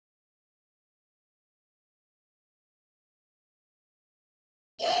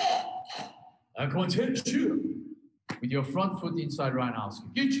Continue with your front foot inside roundhouse.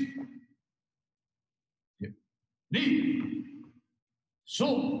 Kick. Knee.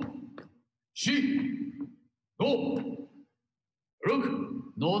 So. Shi. Go. Look.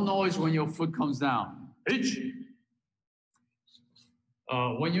 No noise when your foot comes down. Hitch.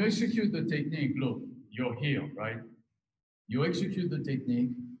 When you execute the technique, look, you're here, right? You execute the technique,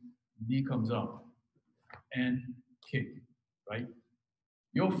 knee comes up, and kick, right?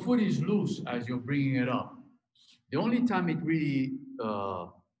 Your foot is loose as you're bringing it up. The only time it really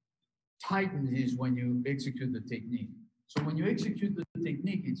tightens is when you execute the technique. So when you execute the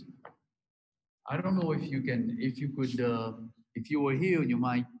technique, it's, I don't know if you can, if you could, if you were here, you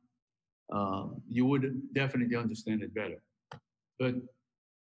might, you would definitely understand it better. But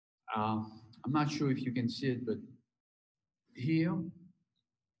I'm not sure if you can see it, but here,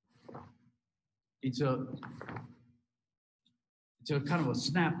 it's a kind of a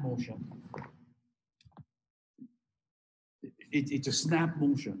snap motion. It's a snap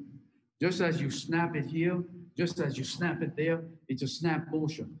motion. Just as you snap it here, just as you snap it there, it's a snap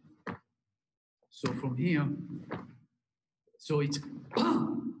motion. So from here, so it's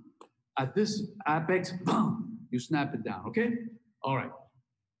at this apex, you snap it down, okay? All right.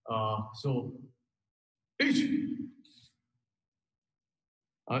 So each.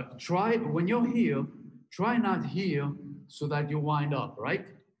 Try, when you're here, try not here so that you wind up, right?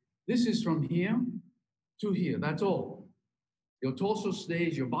 This is from here to here, that's all. Your torso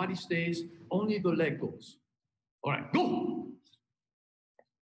stays, your body stays, only the leg goes. All right, go!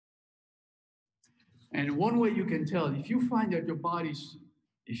 And one way you can tell, if you find that your body's,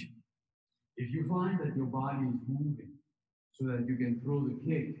 if you find that your body is moving so that you can throw the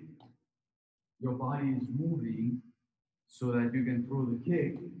kick, your body is moving so that you can throw the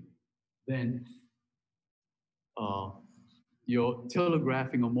kick, then you're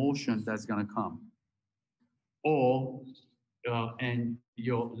telegraphing a motion that's gonna come. Or, and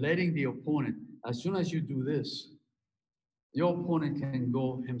you're letting the opponent, as soon as you do this, your opponent can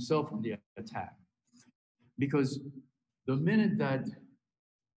go himself on the attack. Because the minute that,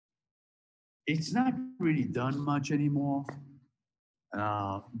 it's not really done much anymore,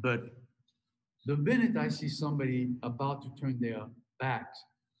 but the minute I see somebody about to turn their backs,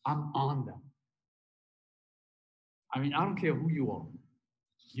 I'm on them. I mean, I don't care who you are.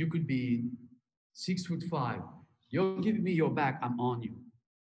 You could be 6'5". You're giving me your back, I'm on you.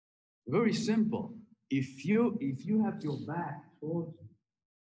 Very simple. If you have your back towards me,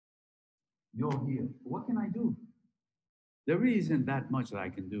 you're here. What can I do? There really isn't that much that I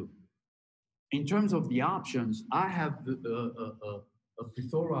can do. In terms of the options, I have a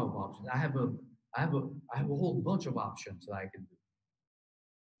plethora of options. I have a whole bunch of options that I can do.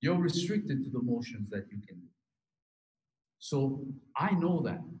 You're restricted to the motions that you can do. So I know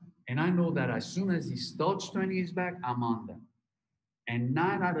that. And I know that as soon as he starts turning his back, I'm on them. And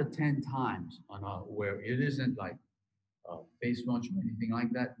 9 out of 10 times on where it isn't like face punch or anything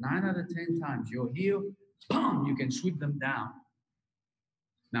like that, 9 out of 10 times you're here, boom, you can sweep them down.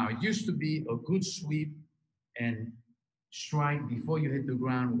 Now, it used to be a good sweep and strike before you hit the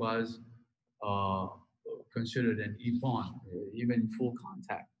ground was considered an ippon, even full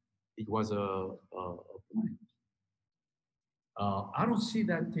contact. It was a point. I don't see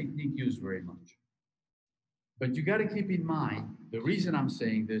that technique used very much. But you got to keep in mind, the reason I'm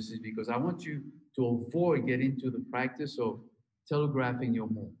saying this is because I want you to avoid getting into the practice of telegraphing your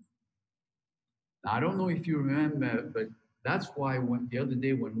move. Now, I don't know if you remember, but that's why when the other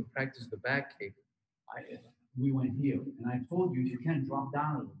day when we practiced the back kick, we went here, and I told you can't drop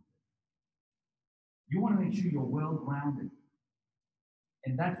down a little bit. You want to make sure you're well grounded.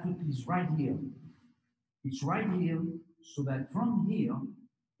 And that foot is right here. It's right here, so that from here,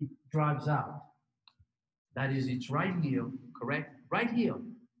 it drives out. That is, it's right here, correct? Right here.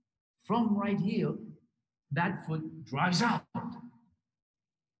 From right here, that foot drives out.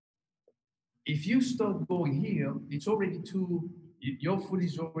 If you start going here, it's already too, your foot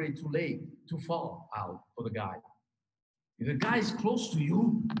is already too late, too far out for the guy. If the guy is close to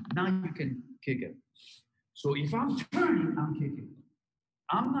you, now you can kick it. So if I'm turning, I'm kicking.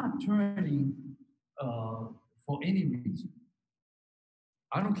 I'm not turning for any reason.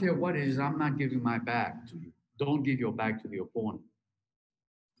 I don't care what it is, I'm not giving my back to you. Don't give your back to the opponent.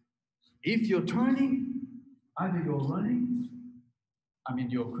 If you're turning, either you're running, I mean,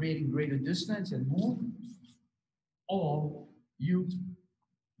 you're creating greater distance and move, or you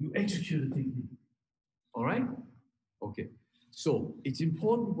execute a technique. All right? Okay. So it's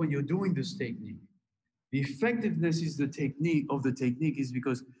important when you're doing this technique. The effectiveness is the technique is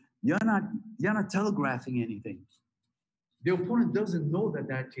because you're not telegraphing anything. The opponent doesn't know that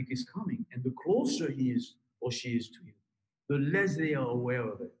that kick is coming. And the closer he is or she is to you, the less they are aware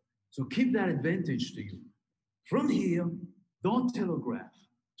of it. So keep that advantage to you. From here, don't telegraph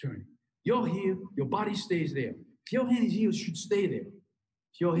turning. You're here, your body stays there. If your hand is here, it should stay there.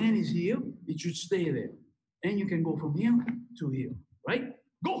 If your hand is here, it should stay there. And you can go from here to here, right?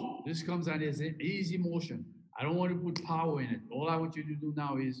 Go! This comes out as an easy motion. I don't want to put power in it. All I want you to do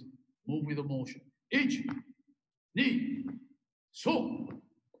now is move with emotion. Ich, ni, so,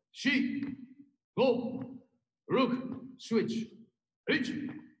 shi, go, rook, switch. Ich,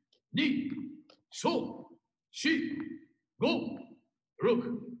 ni, so, shi, go, rook,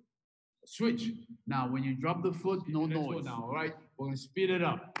 switch. Now, when you drop the foot, no noise. Now, all right? We're going to speed it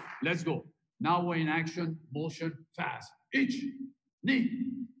up. Let's go. Now we're in action, motion, fast. Ich, ni,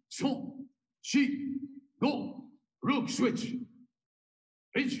 so, shi, go, rook, switch.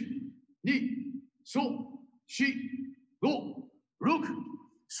 Ich, ni, so, shi, go, rook,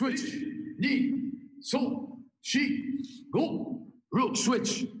 switch. Ni, so, shi, go, rook,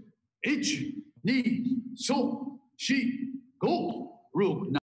 switch. Ich, ni, so, shi, go, rook.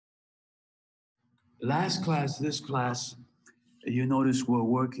 Now, last class, this class, you notice we're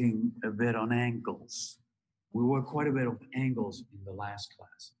working a bit on angles. We worked quite a bit of angles in the last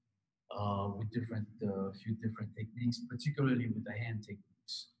class with few different techniques, particularly with the hand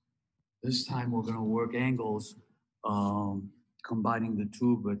techniques. This time we're going to work angles, combining the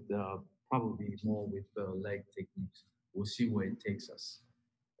two, but probably more with the leg techniques. We'll see where it takes us.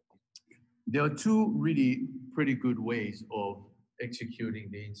 There are two really pretty good ways of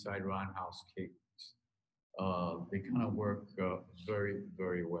executing the inside roundhouse kick. They kind of work very,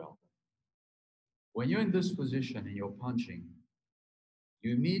 very well. When you're in this position and you're punching,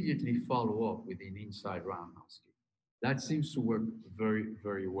 you immediately follow up with an inside roundhouse kick. That seems to work very,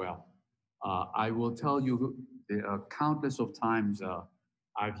 very well. I will tell you countless of times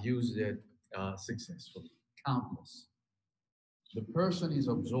I've used it successfully, countless. The person is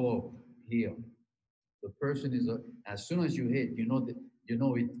absorbed here. The person is, as soon as you hit, you know it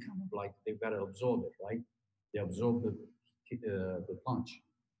kind of like they've got to absorb it, right? They absorb the punch.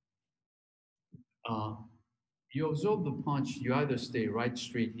 You absorb the punch, you either stay right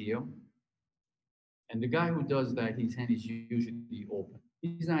straight here, and the guy who does that, his hand is usually open.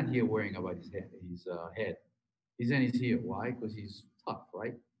 He's not here worrying about his head. His hand is here. Why? Because he's tough,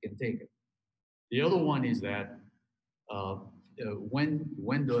 right? He can take it. The other one is that when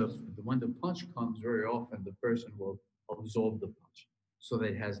the punch comes, very often the person will absorb the punch so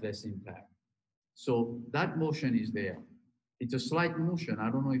that it has less impact. So that motion is there. It's a slight motion. I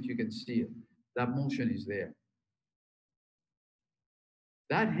don't know if you can see it. That motion is there.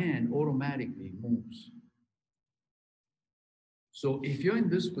 That hand automatically moves. So if you're in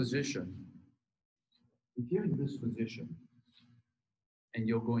this position, and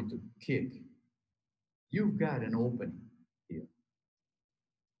you're going to kick, you've got an opening here.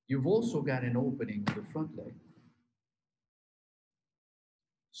 You've also got an opening with the front leg.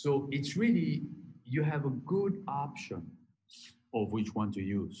 So it's really, you have a good option of which one to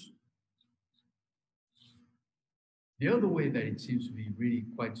use. The other way that it seems to be really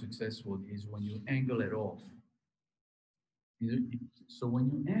quite successful is when you angle it off. So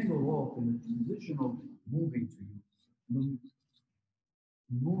when you angle off in the position of moving to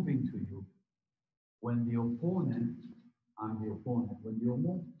you, when the opponent, I'm the opponent, when the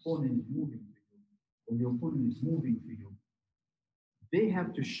opponent is moving to you, they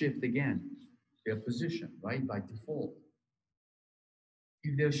have to shift again their position, right, by default.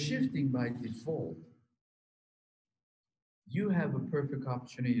 If they're shifting by default, you have a perfect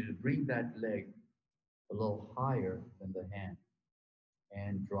opportunity to bring that leg a little higher than the hand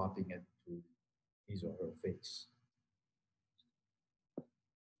and dropping it to his or her face.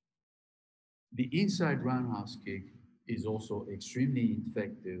 The inside roundhouse kick is also extremely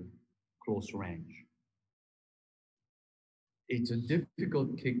effective close range. It's a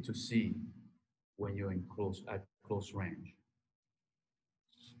difficult kick to see when you're at close range.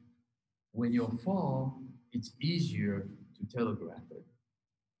 When you're far, it's easier to telegraph it.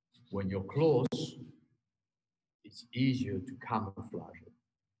 When you're close, it's easier to camouflage it.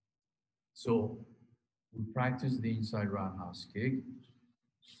 So we practice the inside roundhouse kick,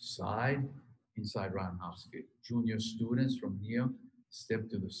 side, inside roundhouse kick. Junior students from here, step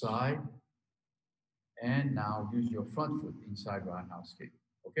to the side, and now use your front foot, inside roundhouse kick,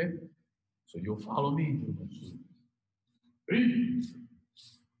 okay? So you'll follow me, junior students. 3,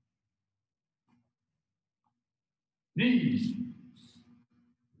 knees,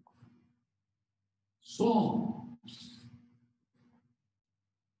 song,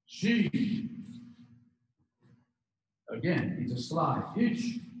 she, Again, it's a slide.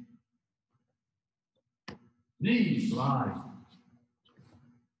 Hitch. Knee, slide.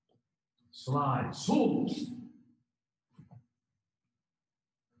 Slide. So.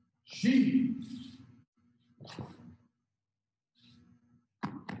 She.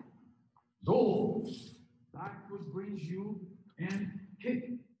 Go. Back foot brings you and kick.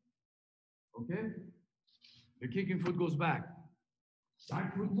 Okay? The kicking foot goes back.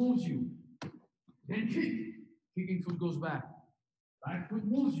 Back foot moves you. Then kick. Kicking foot goes back. Back foot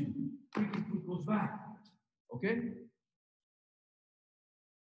moves you. Kicking foot goes back. Okay?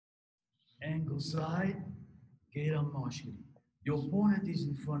 Angle side. Gedan Mawashi Geri. Your opponent is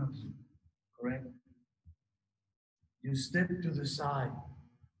in front of you. Correct? You step to the side.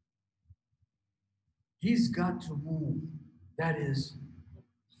 He's got to move. That is,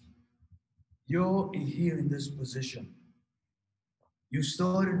 you're here in this position. You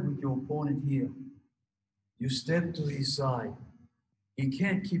started with your opponent here. You step to his side. He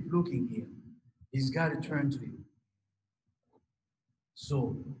can't keep looking here. He's got to turn to you.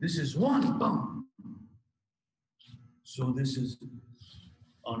 So this is one bump. So this is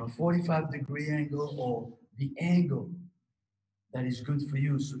on a 45-degree angle or the angle that is good for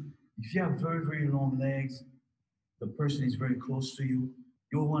you. So if you have very, very long legs, the person is very close to you,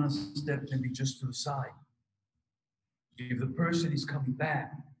 you'll want to step maybe just to the side. If the person is coming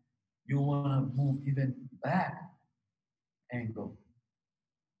back, you'll want to move even back angle.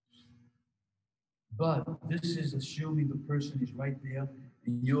 But this is assuming the person is right there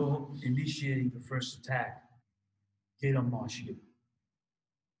and you're initiating the first attack. Gedan Mawashi Geri.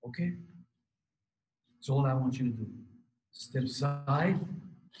 Okay? That's all I want you to do. Step side,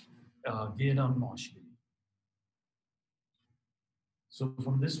 Gedan Mawashi Geri. So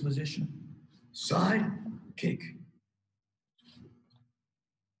from this position, side, kick,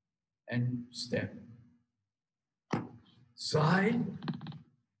 and step. Side,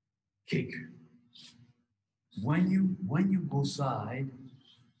 kick. When you go side,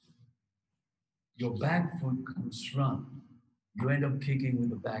 your back foot comes front. You end up kicking with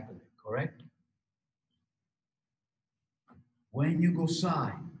the back leg, correct? When you go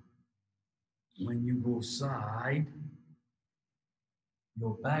side,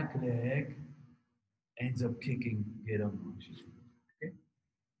 your back leg ends up kicking Gedan Mawashi Geri. Okay?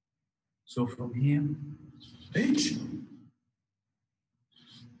 So from here, pitch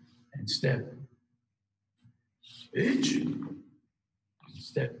and step. Pitch,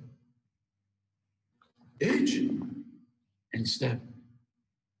 step. Pitch and step.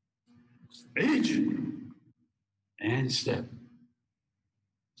 Pitch and step.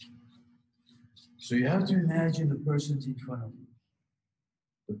 So you have to imagine the person's in front of you.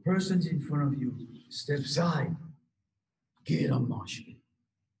 The person's in front of you. Step side. Gedan Mawashi Geri.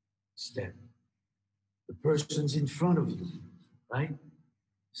 Step. The person's in front of you, right?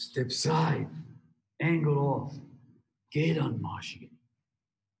 Step side. Angle off. Gedan Mawashi Geri.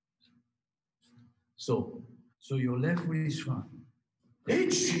 So your left foot is front.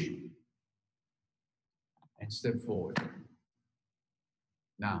 Pitch and step forward.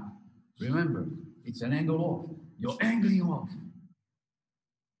 Now, remember, it's an angle off. You're angling off.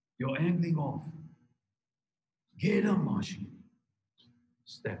 You're angling off. Gedan Mawashi Geri.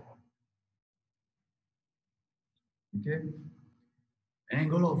 Step. Okay?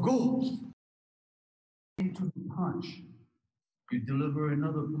 Angle off. Go. Into the punch. You deliver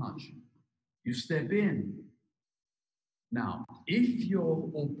another punch. You step in. Now, if your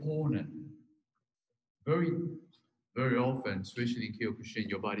opponent, very, very often, especially in Kyokushin,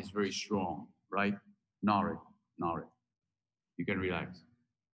 your body is very strong, right? Nare. You can relax.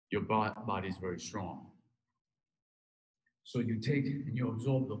 Your body is very strong. So you take and you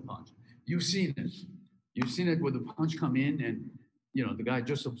absorb the punch. You've seen it. You've seen it where the punch come in and, you know, the guy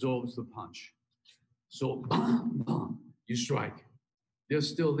just absorbs the punch. So, bam, bam, you strike. They're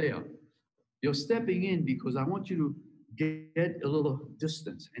still there. You're stepping in because I want you to get a little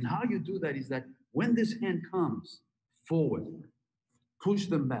distance. And how you do that is that when this hand comes forward, push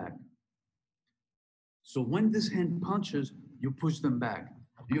them back. So when this hand punches, you push them back.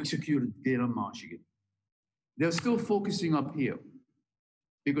 You execute Gedan Mawashi Geri. They're still focusing up here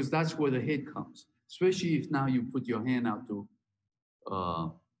because that's where the head comes. Especially if now you put your hand out to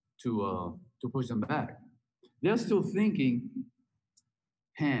push them back. They're still thinking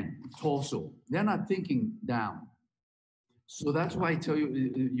hand, torso. They're not thinking down. So that's why I tell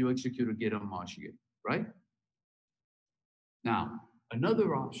you, you execute a Gedan Mawashi Geri, right? Now,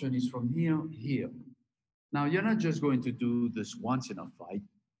 another option is from here. Now, you're not just going to do this once in a fight.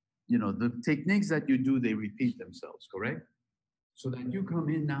 You know, the techniques that you do, they repeat themselves, correct? So that you come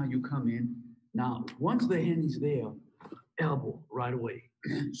in now, you come in, Now, once the hand is there, elbow right away.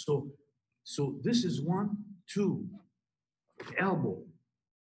 so, so this is 1, 2, elbow.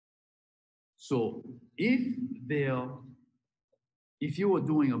 So if you were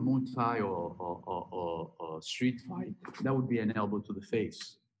doing a Muay Thai or street fight, that would be an elbow to the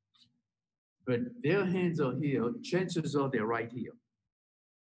face. But their hands are here, chances are they're right here.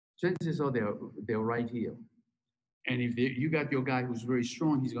 Chances are they're right here. And if you got your guy who's very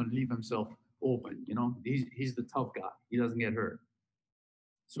strong, he's going to leave himself open. You know, he's the tough guy. He doesn't get hurt.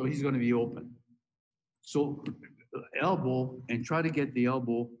 So he's going to be open. So elbow, and try to get the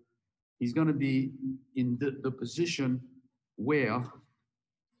elbow. He's going to be in the position where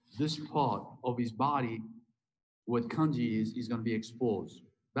this part of his body, what kanji is going to be exposed.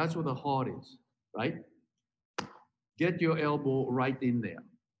 That's where the heart is, right? Get your elbow right in there.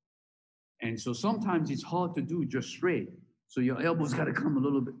 And so sometimes it's hard to do just straight. So your elbow's got to come a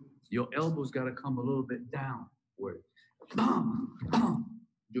little bit. Your elbow's got to come a little bit downward. Gedan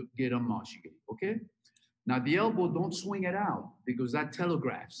Mawashi Geri, okay? Now the elbow, don't swing it out because that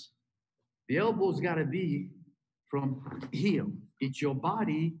telegraphs. The elbow's got to be from here. It's your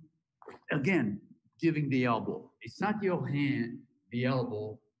body, again, giving the elbow. It's not your hand, the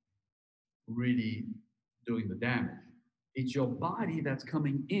elbow, really doing the damage. It's your body that's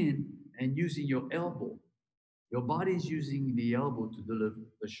coming in and using your elbow. Your body is using the elbow to deliver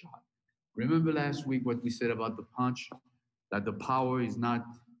the shot. Remember last week what we said about the punch? That the power is not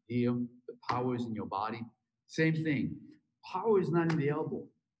here, the power is in your body. Same thing. Power is not in the elbow.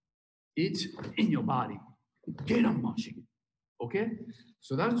 It's in your body. Gedan Mawashi Geri. Okay?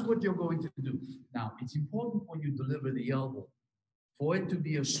 So that's what you're going to do. Now, it's important when you deliver the elbow for it to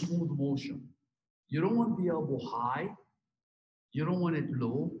be a smooth motion. You don't want the elbow high. You don't want it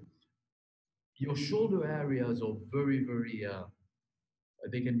low. Your shoulder areas are very, very,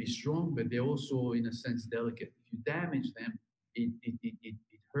 they can be strong, but they're also, in a sense, delicate. If you damage them, it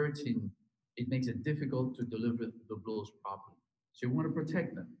hurts, it makes it difficult to deliver the blows properly. So you want to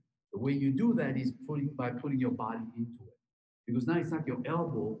protect them. The way you do that is by putting your body into it. Because now it's not your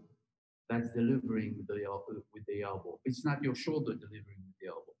elbow that's delivering with the elbow. It's not your shoulder delivering with the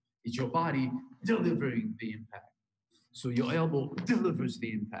elbow. It's your body delivering the impact. So your elbow delivers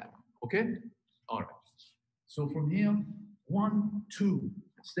the impact. Okay? All right. So from here, 1, 2,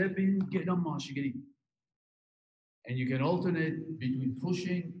 step in, Gedan Mawashi Geri. And you can alternate between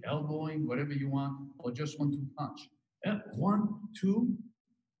pushing, elbowing, whatever you want, or just 1, 2 punch. 1, 2,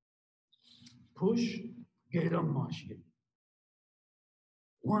 push, Gedan Mawashi Geri.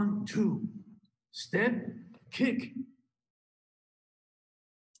 1, 2, step, kick.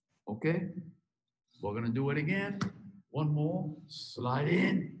 Okay? We're gonna do it again. 1 more, slide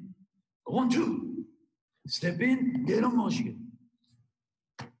in. 1, 2, step in, Gedan Mawashi Geri.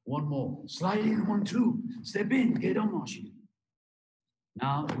 1 more, slide in, 1, 2, step in, Gedan Mawashi Geri.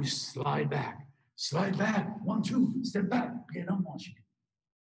 Now we slide back, 1, 2, step back, Gedan Mawashi Geri.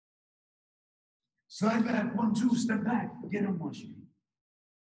 Slide back, 1, 2, step back, Gedan Mawashi Geri.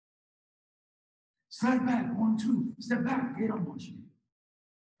 Slide back, 1, 2, step back, Gedan Mawashi Geri.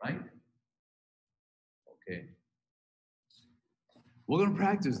 Right? Okay. We're going to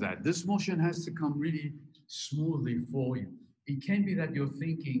practice that. This motion has to come really smoothly for you. It can't be that you're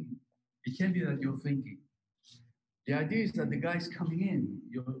thinking. The idea is that the guy's coming in,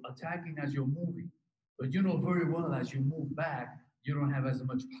 you're attacking as you're moving. But you know very well as you move back, you don't have as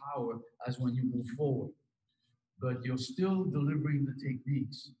much power as when you move forward. But you're still delivering the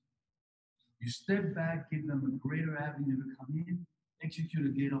techniques. You step back, give them a greater avenue to come in, execute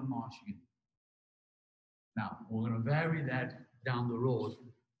a Gedan Mawashi Geri. Now, we're going to vary that down the road,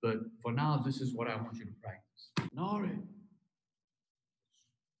 but for now, this is what I want you to practice. All right.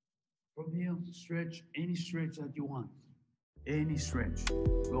 From here, stretch, any stretch that you want. Any stretch.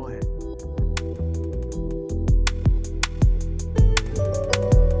 Go ahead.